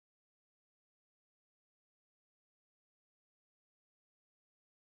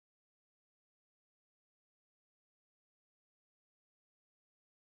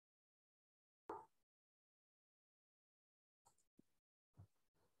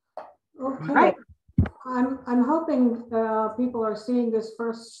Okay. Right. I'm hoping people are seeing this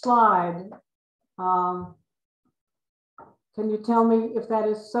first slide. Can you tell me if that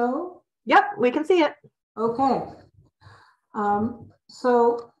is so? Yep, we can see it. Okay.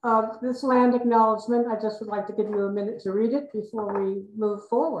 This land acknowledgement, I just would like to give you a minute to read it before we move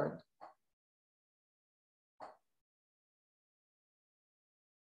forward.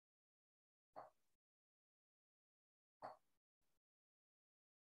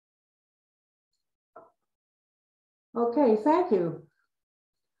 Okay, thank you.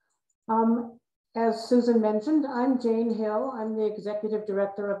 As Susan mentioned, I'm Jane Hill. I'm the Executive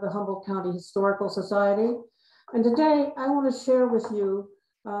Director of the Humboldt County Historical Society. And today I want to share with you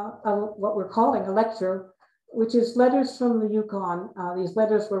what we're calling a lecture, which is Letters from the Yukon. These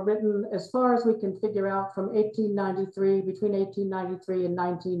letters were written, as far as we can figure out, from 1893, between 1893 and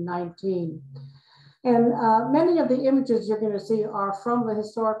 1919. And many of the images you're going to see are from the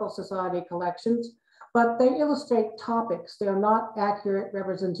Historical Society collections, but they illustrate topics. They're not accurate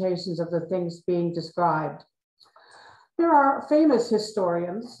representations of the things being described. There are famous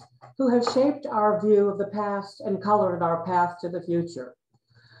historians who have shaped our view of the past and colored our path to the future.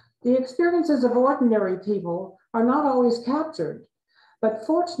 The experiences of ordinary people are not always captured, but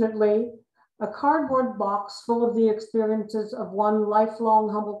fortunately, a cardboard box full of the experiences of one lifelong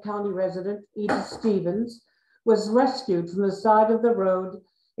Humboldt County resident, Edith Stevens, was rescued from the side of the road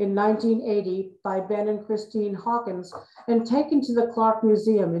in 1980 by Ben and Christine Hawkins and taken to the Clark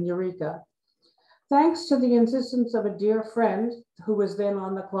Museum in Eureka. Thanks to the insistence of a dear friend who was then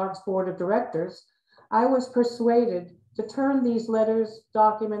on the Clark's board of directors, I was persuaded to turn these letters,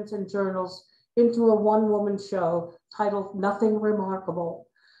 documents, and journals into a one-woman show titled Nothing Remarkable,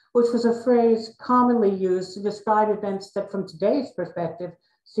 which was a phrase commonly used to describe events that from today's perspective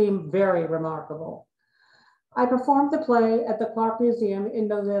seem very remarkable. I performed the play at the Clark Museum in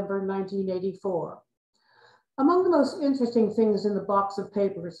November 1984. Among the most interesting things in the box of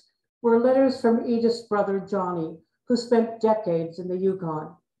papers were letters from Edith's brother, Johnny, who spent decades in the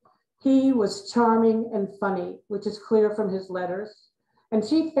Yukon. He was charming and funny, which is clear from his letters, and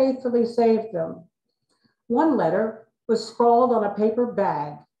she faithfully saved them. One letter was scrawled on a paper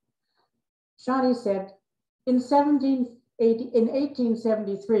bag. Johnny said, in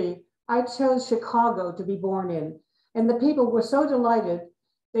 1873, I chose Chicago to be born in, and the people were so delighted,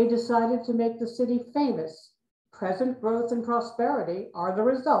 they decided to make the city famous. Present growth and prosperity are the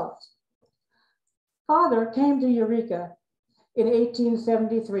result. Father came to Eureka in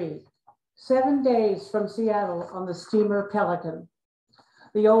 1873, 7 days from Seattle on the steamer Pelican.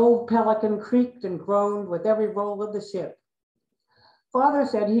 The old Pelican creaked and groaned with every roll of the ship. Father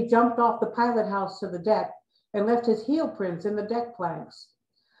said he jumped off the pilot house to the deck and left his heel prints in the deck planks.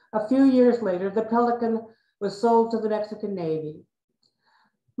 A few years later, the Pelican was sold to the Mexican Navy.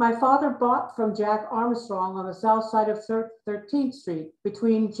 My father bought from Jack Armstrong on the south side of 13th Street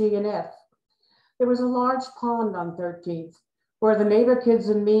between G and F. There was a large pond on 13th where the neighbor kids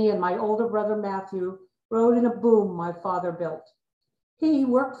and me and my older brother Matthew rode in a boom my father built. He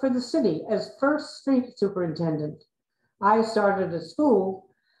worked for the city as first street superintendent. I started at school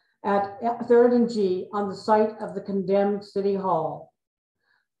at 3rd and G on the site of the condemned City Hall.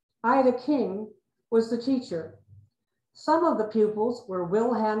 Ida King was the teacher. Some of the pupils were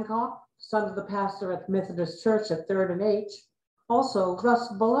Will Hancock, son of the pastor at the Methodist Church at 3rd and H, also Russ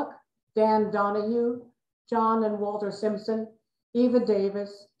Bullock, Dan Donahue, John and Walter Simpson, Eva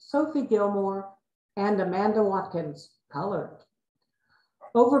Davis, Sophie Gilmore, and Amanda Watkins, colored.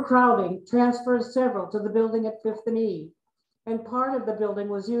 Overcrowding transferred several to the building at 5th and E, and part of the building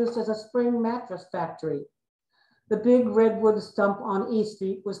was used as a spring mattress factory. The big redwood stump on E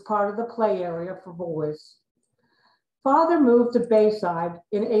Street was part of the play area for boys. Father moved to Bayside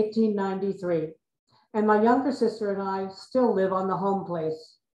in 1893, and my younger sister and I still live on the home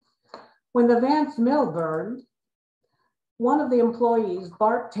place. When the Vance Mill burned, one of the employees,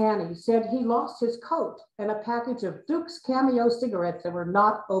 Bart Tanney, said he lost his coat and a package of Duke's Cameo cigarettes that were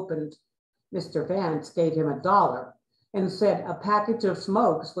not opened. Mr. Vance gave him $1 and said a package of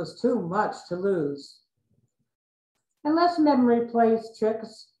smokes was too much to lose. Unless memory plays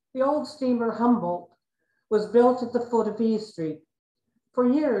tricks, the old steamer Humboldt was built at the foot of E Street. For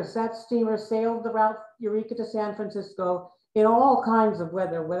years, that steamer sailed the route Eureka to San Francisco in all kinds of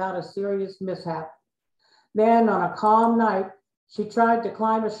weather without a serious mishap. Then on a calm night, she tried to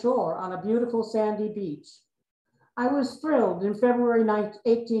climb ashore on a beautiful sandy beach. I was thrilled in February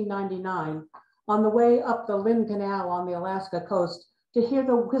 1899 on the way up the Lynn Canal on the Alaska coast to hear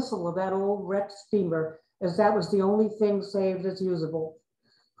the whistle of that old wrecked steamer, as that was the only thing saved as usable.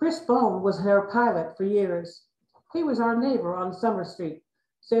 Chris Bone was her pilot for years. He was our neighbor on Summer Street,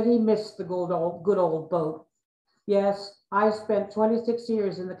 said he missed the good old boat. Yes, I spent 26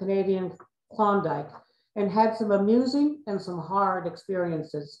 years in the Canadian Klondike and had some amusing and some hard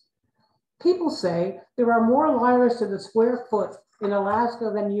experiences. People say there are more liars to the square foot in Alaska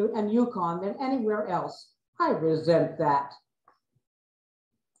and Yukon than anywhere else. I resent that.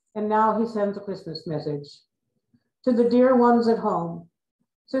 And now he sends a Christmas message. To the dear ones at home,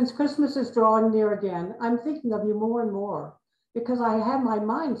 since Christmas is drawing near again, I'm thinking of you more and more because I have my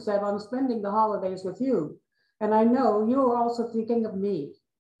mind set on spending the holidays with you. And I know you are also thinking of me.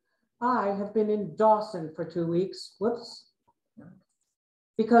 I have been in Dawson for 2 weeks, whoops,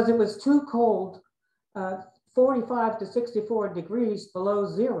 because it was too cold, 45 to 64 degrees below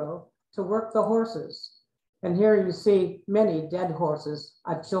zero to work the horses. And here you see many dead horses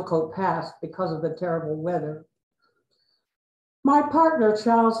at Chilcote Pass because of the terrible weather. My partner,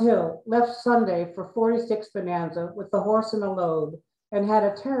 Charles Hill, left Sunday for 46 Bonanza with the horse and a load and had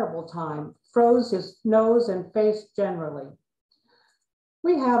a terrible time, froze his nose and face generally.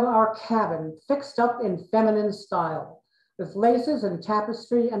 We have our cabin fixed up in feminine style with laces and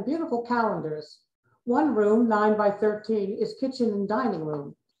tapestry and beautiful calendars. One room, 9 by 13, is kitchen and dining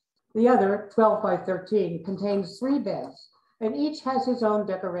room. The other, 12 by 13, contains 3 beds, and each has his own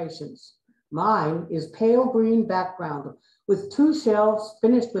decorations. Mine is pale green background with 2 shelves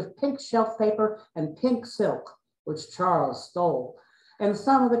finished with pink shelf paper and pink silk, which Charles stole, and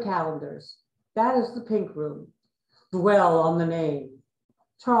some of the calendars. That is the pink room. Dwell on the name.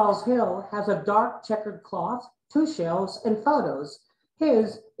 Charles Hill has a dark checkered cloth, 2 shelves, and photos.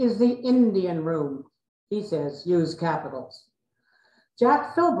 His is the Indian room. He says, use capitals.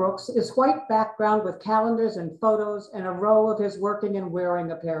 Jack Philbrooks is white background with calendars and photos and a row of his working and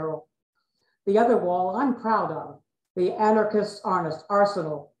wearing apparel. The other wall I'm proud of, the anarchist's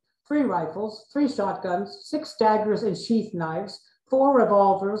arsenal, 3 rifles, 3 shotguns, 6 daggers and sheath knives, 4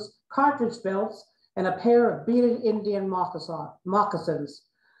 revolvers, cartridge belts, and a pair of beaded Indian moccasins,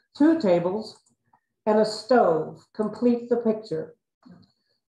 2 tables, and a stove complete the picture.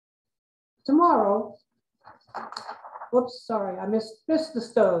 Tomorrow, whoops, sorry, I missed the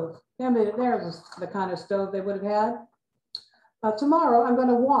stove. There's the kind of stove they would have had. Tomorrow, I'm going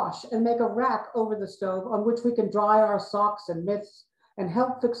to wash and make a rack over the stove on which we can dry our socks and mitts and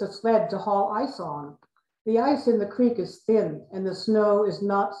help fix a sled to haul ice on. The ice in the creek is thin and the snow is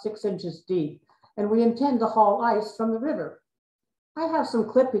not 6 inches deep, and we intend to haul ice from the river. I have some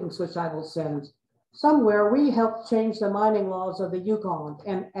clippings which I will send. Somewhere we helped change the mining laws of the Yukon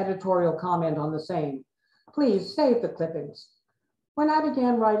and editorial comment on the same. Please save the clippings. When I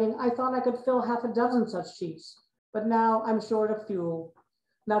began writing, I thought I could fill half a dozen such sheets, but now I'm short of fuel.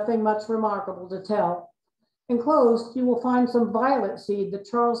 Nothing much remarkable to tell. Enclosed, you will find some violet seed that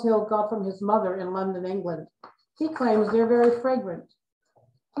Charles Hill got from his mother in London, England. He claims they're very fragrant.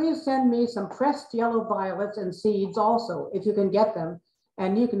 Please send me some pressed yellow violets and seeds also, if you can get them,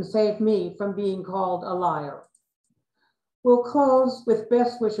 and you can save me from being called a liar. We'll close with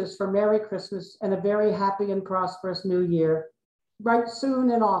best wishes for Merry Christmas and a very happy and prosperous New Year. Write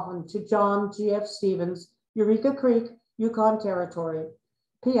soon and often to John G.F. Stevens, Eureka Creek, Yukon Territory.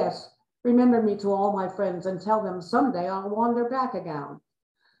 P.S. Remember me to all my friends and tell them someday I'll wander back again.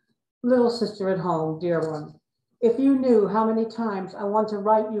 Little sister at home, dear one, if you knew how many times I want to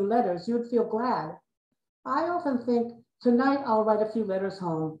write you letters, you'd feel glad. I often think tonight I'll write a few letters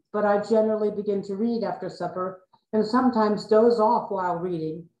home, but I generally begin to read after supper and sometimes doze off while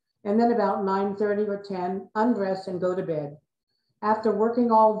reading, and then about 9:30 or 10, undress and go to bed. After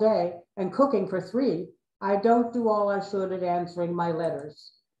working all day and cooking for 3, I don't do all I should at answering my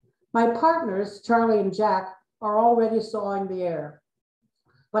letters. My partners, Charlie and Jack, are already sawing the air,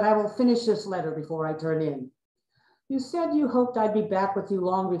 but I will finish this letter before I turn in. You said you hoped I'd be back with you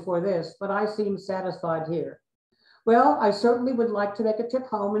long before this, but I seem satisfied here. Well, I certainly would like to make a trip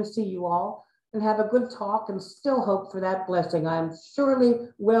home and see you all and have a good talk and still hope for that blessing. I am surely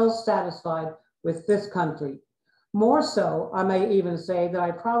well satisfied with this country. More so, I may even say that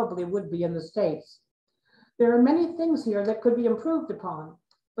I probably would be in the States. There are many things here that could be improved upon,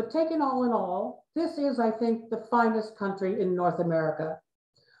 but taken all in all, this is, I think, the finest country in North America.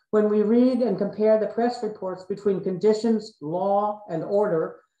 When we read and compare the press reports between conditions, law, and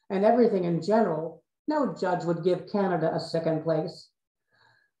order, and everything in general, no judge would give Canada a second place.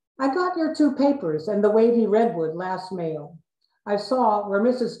 I got your 2 papers and the wavy redwood last mail. I saw where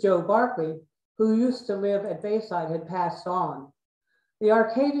Mrs. Joe Barkley, who used to live at Bayside, had passed on. The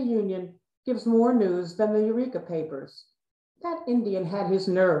Arcadia Union gives more news than the Eureka papers. That Indian had his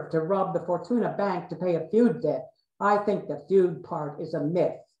nerve to rob the Fortuna Bank to pay a feud debt. I think the feud part is a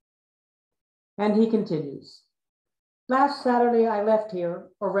myth. And he continues. Last Saturday, I left here,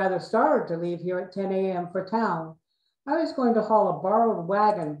 or rather started to leave here at 10 a.m. for town. I was going to haul a borrowed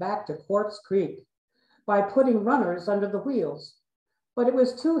wagon back to Quartz Creek by putting runners under the wheels, but it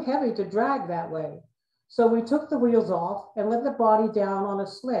was too heavy to drag that way. So we took the wheels off and let the body down on a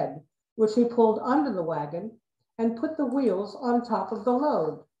sled, which we pulled under the wagon and put the wheels on top of the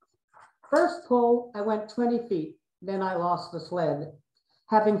load. First pull, I went 20 feet, then I lost the sled.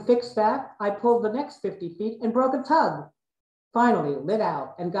 Having fixed that, I pulled the next 50 feet and broke a tug. Finally lit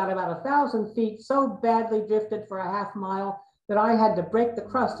out and got about 1,000 feet, so badly drifted for a half mile that I had to break the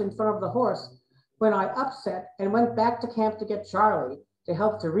crust in front of the horse when I upset and went back to camp to get Charlie to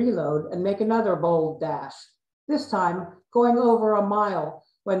help to reload and make another bold dash, this time going over a mile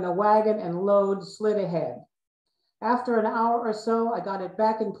when the wagon and load slid ahead. After an hour or so, I got it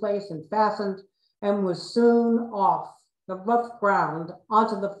back in place and fastened and was soon off the rough ground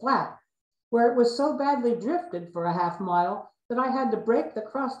onto the flat, where it was so badly drifted for a half mile that I had to break the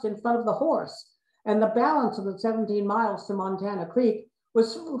crust in front of the horse, and the balance of the 17 miles to Montana Creek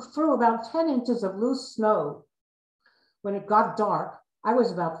was through about 10 inches of loose snow. When it got dark, I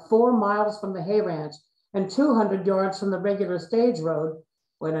was about 4 miles from the hay ranch and 200 yards from the regular stage road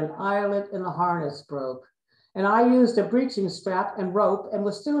when an eyelet in the harness broke, and I used a breeching strap and rope and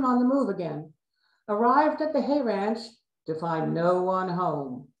was soon on the move again. Arrived at the hay ranch to find no one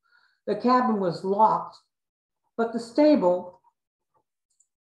home. The cabin was locked, but the stable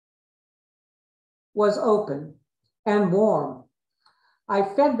was open and warm. I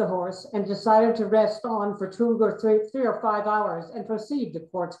fed the horse and decided to rest on for 3 or 5 hours and proceed to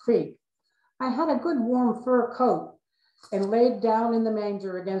Quartz Creek. I had a good warm fur coat and laid down in the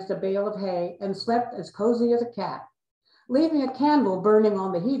manger against a bale of hay and slept as cozy as a cat. Leaving a candle burning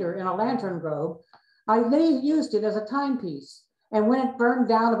on the heater in a lantern globe, I used it as a timepiece, and when it burned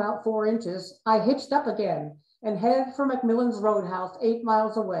down about 4 inches, I hitched up again and headed for McMillan's Roadhouse 8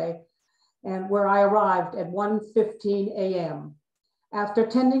 miles away, and where I arrived at 1:15 a.m. After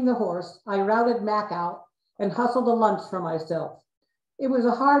tending the horse, I routed Mac out and hustled a lunch for myself. It was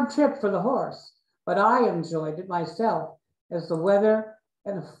a hard trip for the horse, but I enjoyed it myself as the weather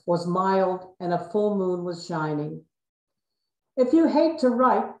was mild and a full moon was shining. If you hate to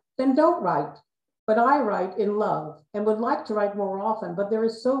write, then don't write. But I write in love and would like to write more often, but there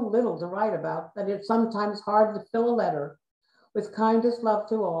is so little to write about that it's sometimes hard to fill a letter. With kindest love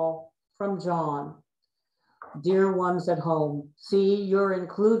to all, from John. Dear ones at home, see, you're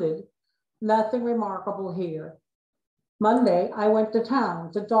included. Nothing remarkable here. Monday, I went to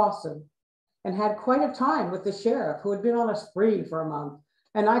town, to Dawson, and had quite a time with the sheriff who had been on a spree for a month,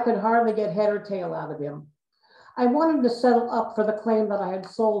 and I could hardly get head or tail out of him. I wanted to settle up for the claim that I had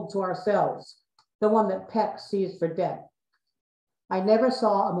sold to ourselves, the one that Peck seized for debt. I never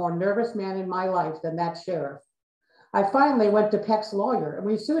saw a more nervous man in my life than that sheriff. I finally went to Peck's lawyer, and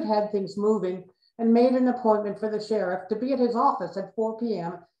we soon had things moving and made an appointment for the sheriff to be at his office at 4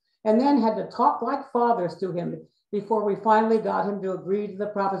 p.m. and then had to talk like fathers to him before we finally got him to agree to the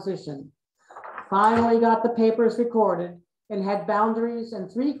proposition. Finally got the papers recorded and had boundaries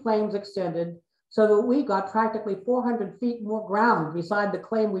and 3 claims extended so that we got practically 400 feet more ground beside the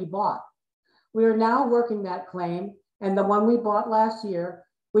claim we bought. We are now working that claim and the one we bought last year,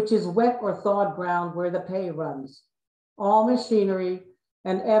 which is wet or thawed ground where the pay runs. All machinery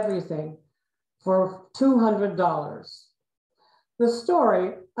and everything for $200. The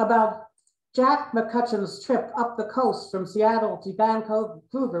story about Jack McCutcheon's trip up the coast from Seattle to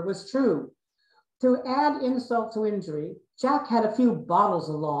Vancouver was true. To add insult to injury, Jack had a few bottles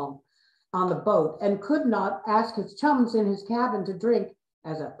along on the boat and could not ask his chums in his cabin to drink,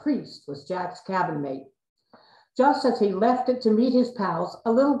 as a priest was Jack's cabin mate. Just as he left it to meet his pals,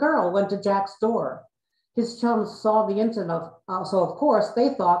 a little girl went to Jack's door. His chums saw the incident, so of course they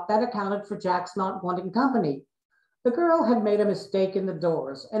thought that accounted for Jack's not wanting company. The girl had made a mistake in the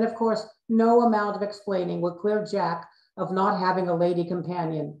doors, and of course, no amount of explaining would clear Jack of not having a lady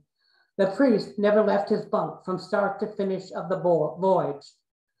companion. The priest never left his bunk from start to finish of the voyage.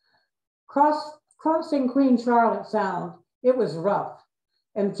 Crossing Queen Charlotte Sound, it was rough,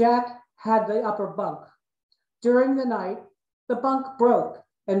 and Jack had the upper bunk. During the night, the bunk broke,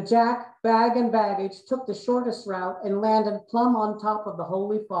 and Jack, bag and baggage, took the shortest route and landed plumb on top of the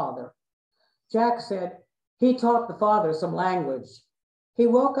Holy Father. Jack said he taught the Father some language. He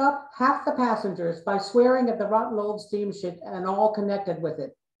woke up half the passengers by swearing at the rotten old steamship and all connected with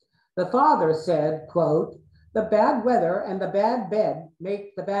it. The Father said, quote, "The bad weather and the bad bed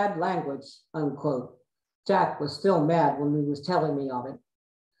make the bad language," unquote. Jack was still mad when he was telling me of it.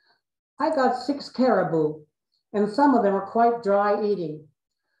 I got 6 caribou, and some of them are quite dry eating.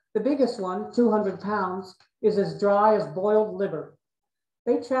 The biggest one, 200 pounds, is as dry as boiled liver.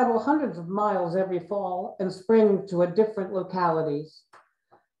 They travel hundreds of miles every fall and spring to different localities.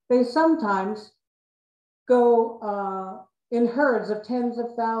 They sometimes go in herds of tens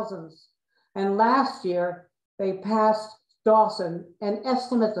of thousands. And last year, they passed Dawson, an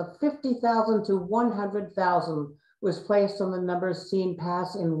estimate of 50,000 to 100,000 was placed on the numbers seen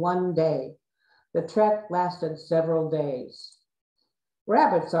pass in one day. The trek lasted several days.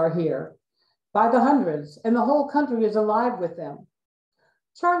 Rabbits are here by the hundreds, and the whole country is alive with them.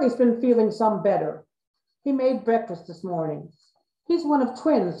 Charlie's been feeling some better. He made breakfast this morning. He's one of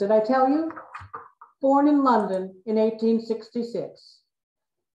twins, did I tell you? Born in London in 1866.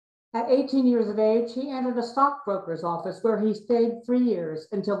 At 18 years of age, he entered a stockbroker's office where he stayed 3 years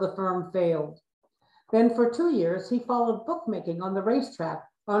until the firm failed. Then for 2 years, he followed bookmaking on the racetrack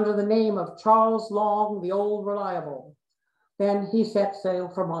under the name of Charles Long, the Old Reliable. Then he set sail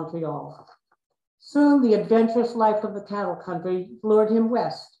for Montreal. Soon the adventurous life of the cattle country lured him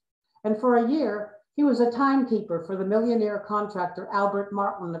west. And for a year, he was a timekeeper for the millionaire contractor Albert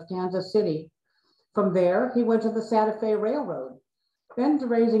Martin of Kansas City. From there, he went to the Santa Fe Railroad, then to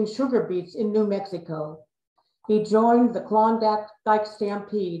raising sugar beets in New Mexico. He joined the Klondike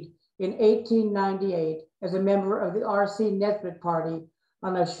Stampede in 1898 as a member of the R.C. Nesbitt Party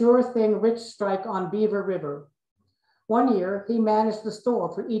on a sure thing rich strike on Beaver River. One year, he managed the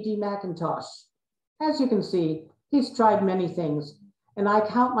store for E.D. McIntosh. As you can see, he's tried many things, and I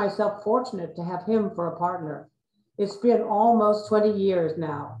count myself fortunate to have him for a partner. It's been almost 20 years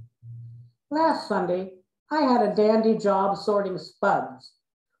now. Last Sunday, I had a dandy job sorting spuds.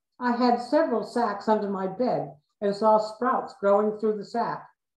 I had several sacks under my bed and saw sprouts growing through the sack.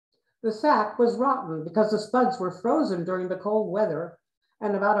 The sack was rotten because the spuds were frozen during the cold weather,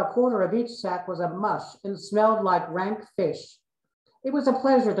 and about a quarter of each sack was a mush and smelled like rank fish. It was a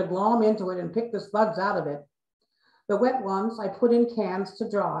pleasure to glom into it and pick the spuds out of it. The wet ones I put in cans to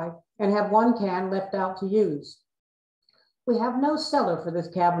dry and have one can left out to use. We have no cellar for this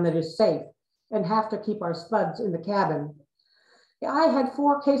cabin that is safe and have to keep our spuds in the cabin. I had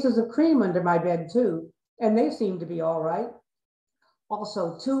 4 cases of cream under my bed too, and they seemed to be all right.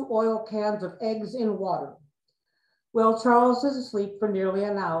 Also 2 oil cans of eggs in water. Well, Charles is asleep for nearly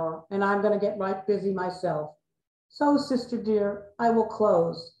an hour, and I'm going to get right busy myself. So, sister dear, I will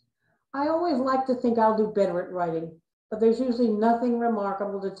close. I always like to think I'll do better at writing, but there's usually nothing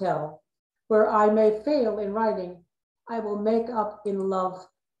remarkable to tell. Where I may fail in writing, I will make up in love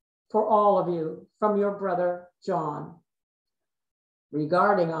for all of you, from your brother, John.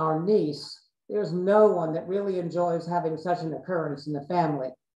 Regarding our niece, there's no one that really enjoys having such an occurrence in the family.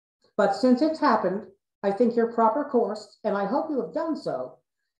 But since it's happened, I think your proper course, and I hope you have done so,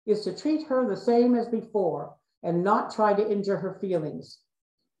 is to treat her the same as before and not try to injure her feelings.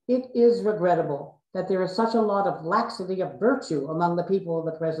 It is regrettable that there is such a lot of laxity of virtue among the people of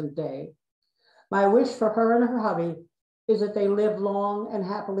the present day. My wish for her and her hubby is that they live long and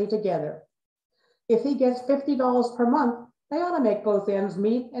happily together. If he gets $50 per month, they ought to make both ends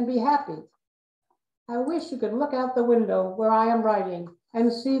meet and be happy. I wish you could look out the window where I am writing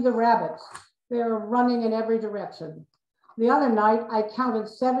and see the rabbits. They're running in every direction. The other night, I counted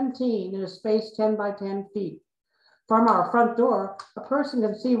 17 in a space 10 by 10 feet. From our front door, a person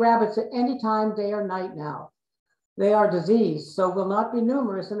can see rabbits at any time, day or night now. They are diseased, so will not be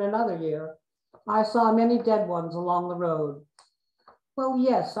numerous in another year. I saw many dead ones along the road. Well,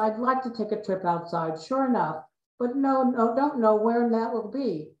 yes, I'd like to take a trip outside, sure enough, but don't know where that will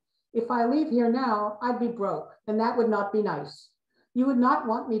be. If I leave here now, I'd be broke, and that would not be nice. You would not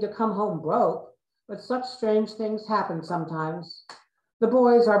want me to come home broke, but such strange things happen sometimes. The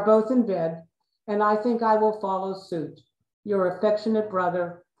boys are both in bed, and I think I will follow suit. Your affectionate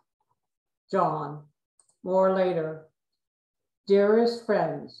brother, John. More later. Dearest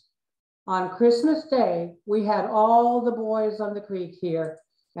friends, on Christmas Day, we had all the boys on the creek here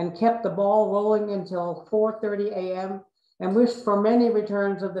and kept the ball rolling until 4:30 a.m. and wished for many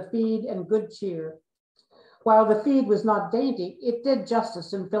returns of the feed and good cheer. While the feed was not dainty, it did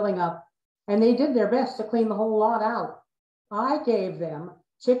justice in filling up, and they did their best to clean the whole lot out. I gave them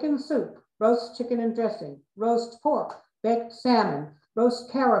chicken soup, roast chicken and dressing, roast pork, baked salmon,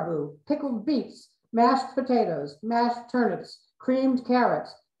 roast caribou, pickled beets, mashed potatoes, mashed turnips, creamed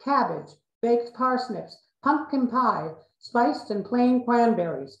carrots, cabbage, baked parsnips, pumpkin pie, spiced and plain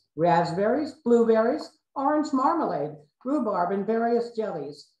cranberries, raspberries, blueberries, orange marmalade, rhubarb and various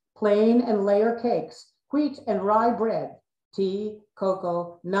jellies, plain and layer cakes, wheat and rye bread, tea,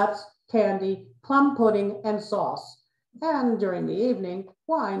 cocoa, nuts, candy, plum pudding, and sauce, and during the evening,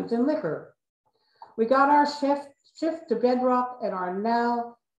 wines and liquor. We got our shift to Bedrock and are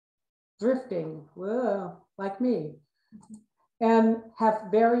now drifting, well, like me, and have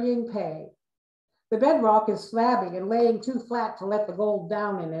varying pay. The bedrock is slabby and laying too flat to let the gold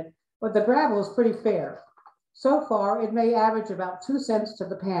down in it, but the gravel is pretty fair. So far, it may average about 2 cents to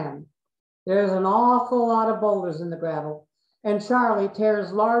the pan. There's an awful lot of boulders in the gravel, and Charlie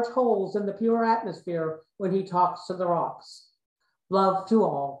tears large holes in the pure atmosphere when he talks to the rocks. Love to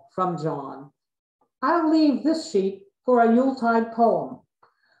all, from John. I'll leave this sheet for a Yuletide poem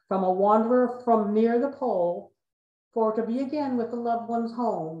from a wanderer from near the pole, for to be again with the loved one's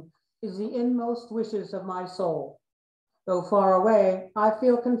home is the inmost wishes of my soul. Though far away, I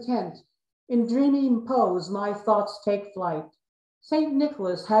feel content. In dreamy pose, my thoughts take flight. St.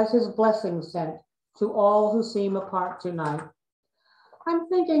 Nicholas has his blessing sent to all who seem apart tonight. I'm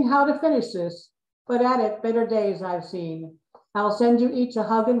thinking how to finish this, but at it, better days I've seen. I'll send you each a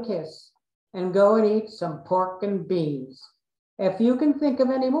hug and kiss and go and eat some pork and beans. If you can think of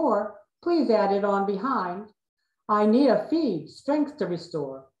any more, please add it on behind. I need a feed, strength to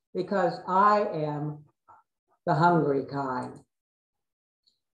restore, because I am the hungry kind.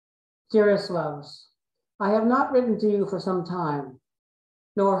 Dearest loves, I have not written to you for some time,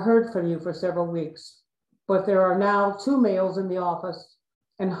 nor heard from you for several weeks, but there are now 2 mails in the office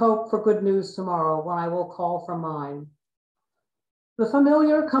and hope for good news tomorrow when I will call for mine. The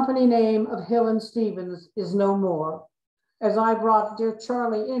familiar company name of Hill and Stevens is no more, as I brought dear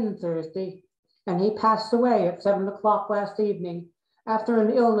Charlie in Thursday, and he passed away at 7 o'clock last evening after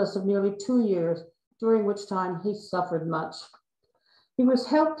an illness of nearly 2 years, during which time he suffered much. He was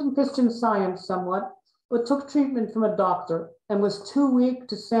helped in Christian Science somewhat, but took treatment from a doctor and was too weak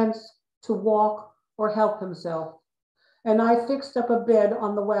to sense, to walk, or help himself. And I fixed up a bed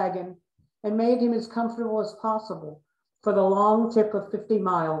on the wagon and made him as comfortable as possible for the long trip of 50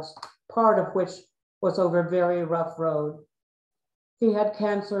 miles, part of which was over very rough road. He had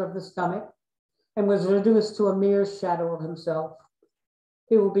cancer of the stomach and was reduced to a mere shadow of himself.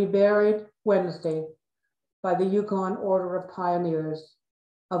 He will be buried Wednesday by the Yukon Order of Pioneers,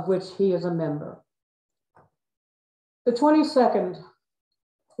 of which he is a member. The 22nd,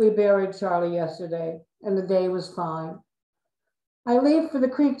 we buried Charlie yesterday, and the day was fine. I leave for the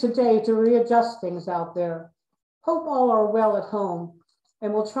creek today to readjust things out there. Hope all are well at home,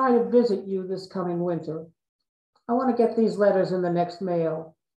 and will try to visit you this coming winter. I want to get these letters in the next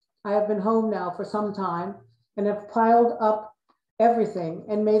mail. I have been home now for some time and have piled up everything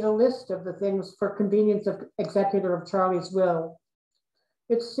and made a list of the things for convenience of executor of Charlie's will.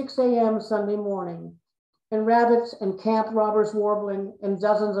 It's 6 a.m. Sunday morning, and rabbits and camp robbers warbling and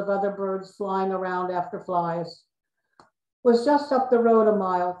dozens of other birds flying around after flies. Was just up the road a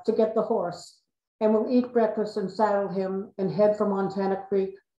mile to get the horse, and will eat breakfast and saddle him and head for Montana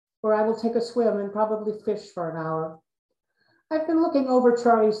Creek, where I will take a swim and probably fish for an hour. I've been looking over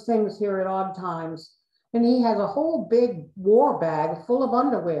Charlie's things here at odd times, and he has a whole big war bag full of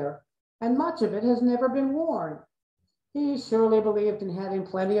underwear, and much of it has never been worn. He surely believed in having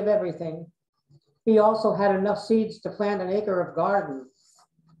plenty of everything. He also had enough seeds to plant an acre of garden.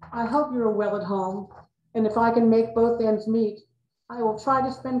 I hope you're well at home, and if I can make both ends meet, I will try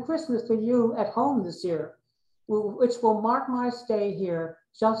to spend Christmas with you at home this year, which will mark my stay here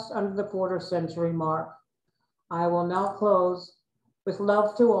just under the quarter-century mark. I will now close with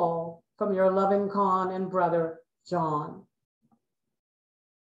love to all from your loving con and brother, John.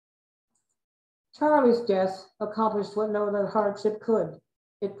 Charlie's death accomplished what no other hardship could.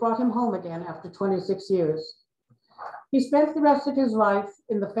 It brought him home again after 26 years. He spent the rest of his life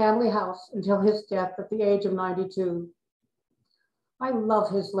in the family house until his death at the age of 92. I love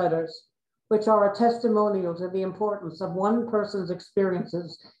his letters, which are a testimonial to the importance of one person's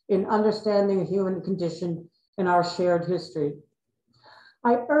experiences in understanding the human condition and our shared history.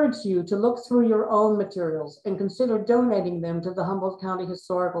 I urge you to look through your own materials and consider donating them to the Humboldt County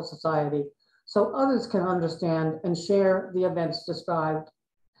Historical Society so others can understand and share the events described.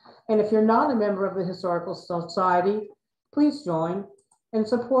 And if you're not a member of the Historical Society, please join and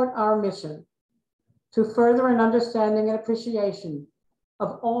support our mission to further an understanding and appreciation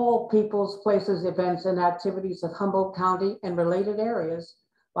of all peoples, places, events, and activities of Humboldt County and related areas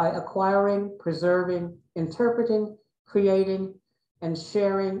by acquiring, preserving, interpreting, creating, and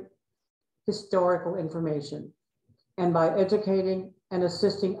sharing historical information, and by educating and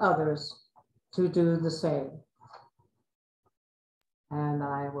assisting others to do the same. And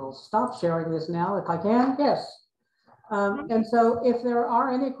I will stop sharing this now if I can. Yes. And so if there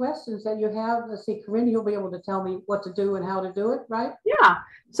are any questions that you have, let's see, Corinne, you'll be able to tell me what to do and how to do it, right? Yeah.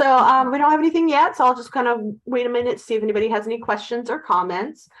 So we don't have anything yet, so I'll just kind of wait a minute to see if anybody has any questions or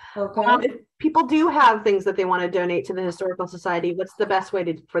comments. Okay. If people do have things that they want to donate to the Historical Society, what's the best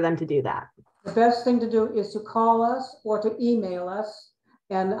way for them to do that? The best thing to do is to call us or to email us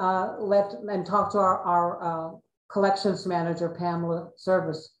and talk to our collections manager, Pamela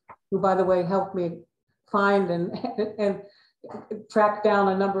Service, who, by the way, helped me find and track down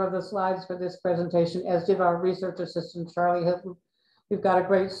a number of the slides for this presentation, as did our research assistant, Charlie Hilton. We've got a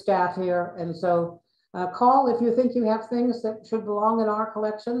great staff here. And so call if you think you have things that should belong in our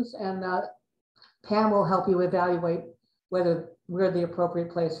collections, and Pam will help you evaluate whether we're the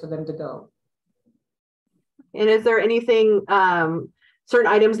appropriate place for them to go. And is there anything, certain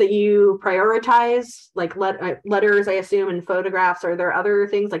items that you prioritize, like letters, I assume, and photographs? Are there other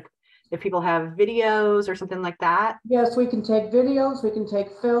things, like if people have videos or something like that? Yes, we can take videos, we can take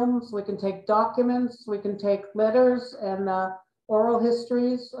films, we can take documents, we can take letters and oral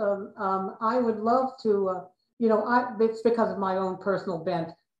histories. I would love to, it's because of my own personal bent.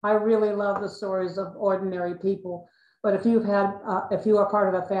 I really love the stories of ordinary people. But if you are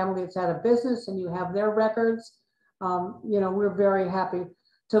part of a family that's had a business and you have their records, we're very happy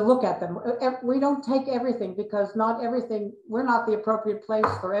to look at them. We don't take everything because not everything, we're not the appropriate place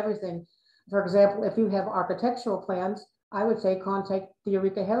for everything. For example, if you have architectural plans, I would say contact the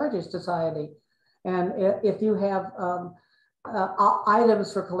Eureka Heritage Society. And if you have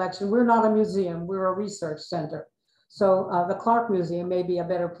items for collection, we're not a museum, we're a research center. So the Clark Museum may be a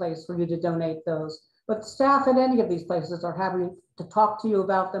better place for you to donate those. But staff at any of these places are happy to talk to you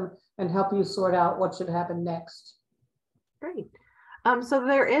about them and help you sort out what should happen next. Great. So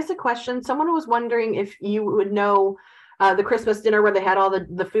there is a question. Someone was wondering if you would know the Christmas dinner where they had all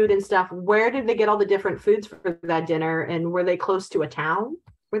the food and stuff. Where did they get all the different foods for that dinner? And were they close to a town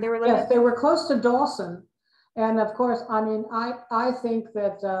where they were living? Yes, they were close to Dawson. And of course, I mean, I think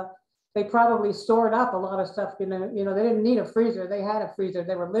that they probably stored up a lot of stuff. They didn't need a freezer. They had a freezer.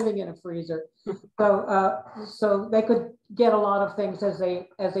 They were living in a freezer. So they could get a lot of things as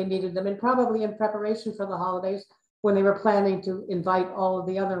they needed them, and probably in preparation for the holidays, when they were planning to invite all of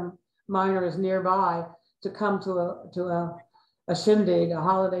the other miners nearby to come to a shindig, a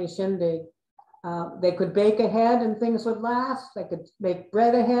holiday shindig. They could bake ahead and things would last. They could make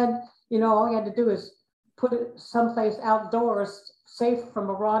bread ahead. All you had to do is put it someplace outdoors, safe from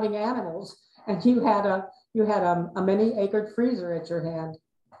marauding animals, and you had a many acre freezer at your hand.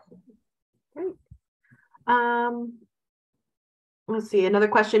 Great. Let's see, another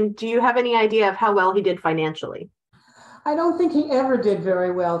question. Do you have any idea of how well he did financially? I don't think he ever did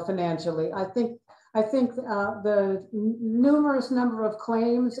very well financially. I think the numerous number of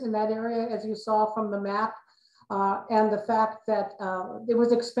claims in that area, as you saw from the map, and the fact that it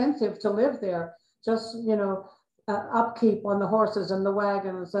was expensive to live there, just, upkeep on the horses and the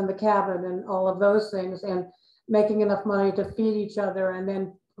wagons and the cabin and all of those things, and making enough money to feed each other, and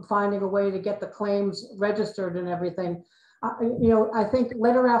then finding a way to get the claims registered and everything. I think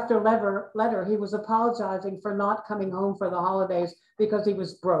letter after letter, he was apologizing for not coming home for the holidays because he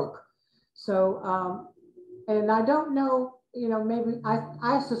was broke. So, and I don't know, maybe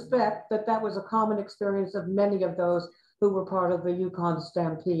I suspect that was a common experience of many of those who were part of the Yukon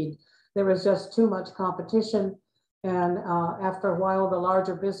Stampede. There was just too much competition. And after a while, the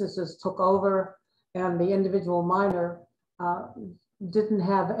larger businesses took over, and the individual miner didn't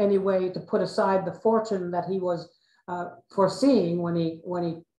have any way to put aside the fortune that he was foreseeing when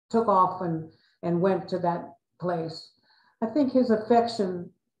he took off and went to that place. I think his affection,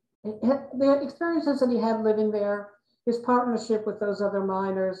 the experiences that he had living there, his partnership with those other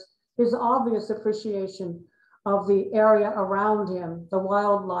miners, his obvious appreciation of the area around him, the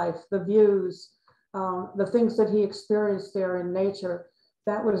wildlife, the views, the things that he experienced there in nature,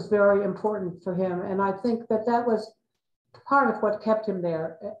 that was very important for him. And I think that was part of what kept him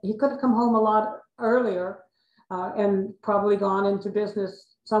there. He could have come home a lot earlier and probably gone into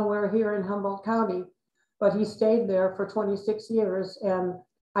business somewhere here in Humboldt County, but he stayed there for 26 years. And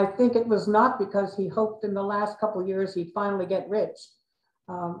I think it was not because he hoped in the last couple of years he'd finally get rich.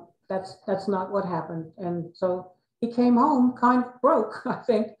 That's not what happened. And so he came home kind of broke, I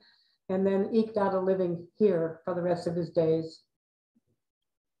think, and then eked out a living here for the rest of his days.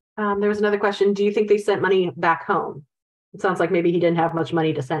 There was another question. Do you think they sent money back home? It sounds like maybe he didn't have much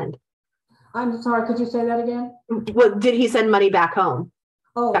money to send. I'm sorry, could you say that again? Well, did he send money back home?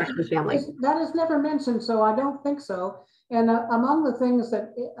 Oh, back to his family? That is never mentioned, so I don't think so. And among the things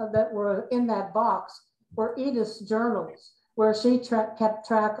that were in that box were Edith's journals, where she kept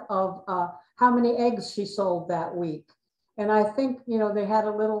track of how many eggs she sold that week, And I think, you know, they had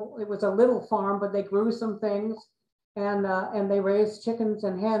it was a little farm, but they grew some things, and they raised chickens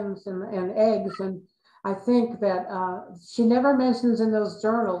and hens and eggs. And I think that she never mentions in those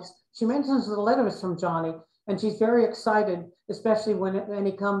journals, she mentions the letters from Johnny, and she's very excited, especially when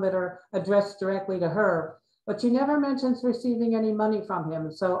any come that are addressed directly to her. But she never mentions receiving any money from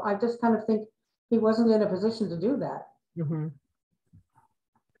him. So I just kind of think he wasn't in a position to do that. Mm-hmm.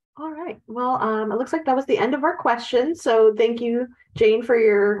 All right. Well, it looks like that was the end of our questions. So thank you, Jane, for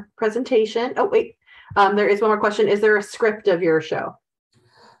your presentation. Oh, wait. There is one more question. Is there a script of your show?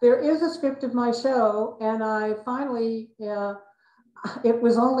 There is a script of my show, and I finally, it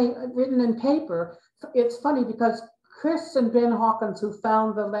was only written in paper. It's funny because Chris and Ben Hawkins, who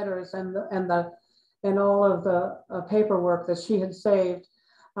found the letters and all of the paperwork that she had saved,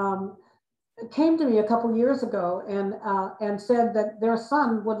 came to me a couple years ago and said that their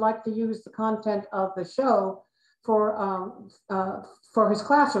son would like to use the content of the show for his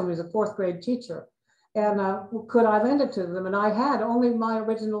classroom. He's a fourth grade teacher. And could I lend it to them? And I had only my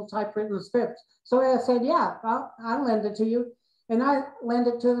original typewritten script. So I said, yeah, I'll lend it to you. And I lent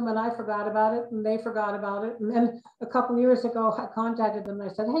it to them, and I forgot about it, and they forgot about it. And then a couple of years ago, I contacted them and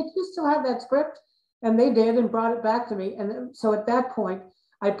I said, hey, do you still have that script? And they did, and brought it back to me. And so at that point,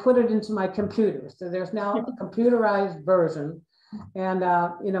 I put it into my computer. So there's now a computerized version. And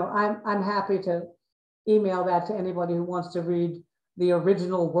you know, I'm happy to email that to anybody who wants to read the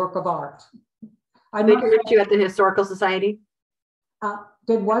original work of art. They can reach you at the Historical Society.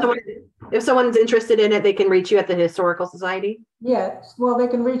 Did what? If someone's interested in it, they can reach you at the Historical Society. Yes, well, they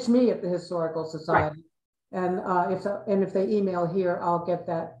can reach me at the Historical Society, right. And if they email here, I'll get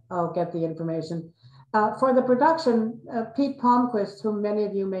the information. For the production, Pete Palmquist, whom many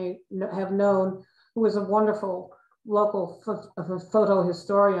of you may have known, who is a wonderful local photo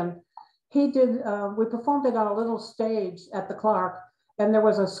historian, we performed it on a little stage at the Clark, and there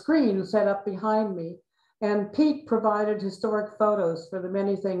was a screen set up behind me. And Pete provided historic photos for the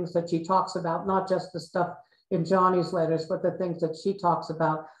many things that she talks about, not just the stuff in Johnny's letters, but the things that she talks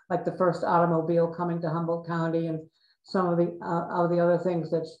about, like the first automobile coming to Humboldt County and some of the other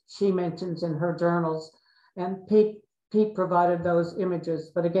things that she mentions in her journals. And Pete provided those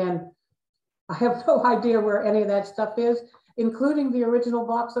images. But again, I have no idea where any of that stuff is, including the original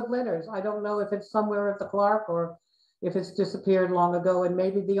box of letters. I don't know if it's somewhere at the Clark or if it's disappeared long ago, and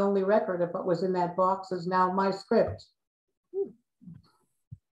maybe the only record of what was in that box is now my script.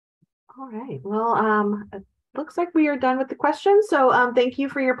 All right, well, it looks like we are done with the questions. So thank you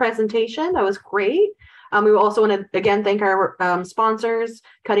for your presentation. That was great. We also want to, again, thank our sponsors,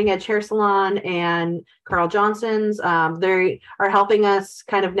 Cutting Edge Hair Salon and Carl Johnson's. They are helping us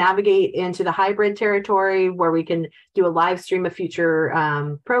kind of navigate into the hybrid territory where we can do a live stream of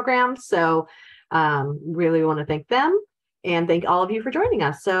future programs. So really want to thank them and thank all of you for joining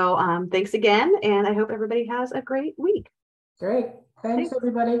us. So thanks again, and I hope everybody has a great week. Great. Thanks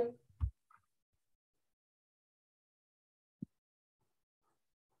everybody.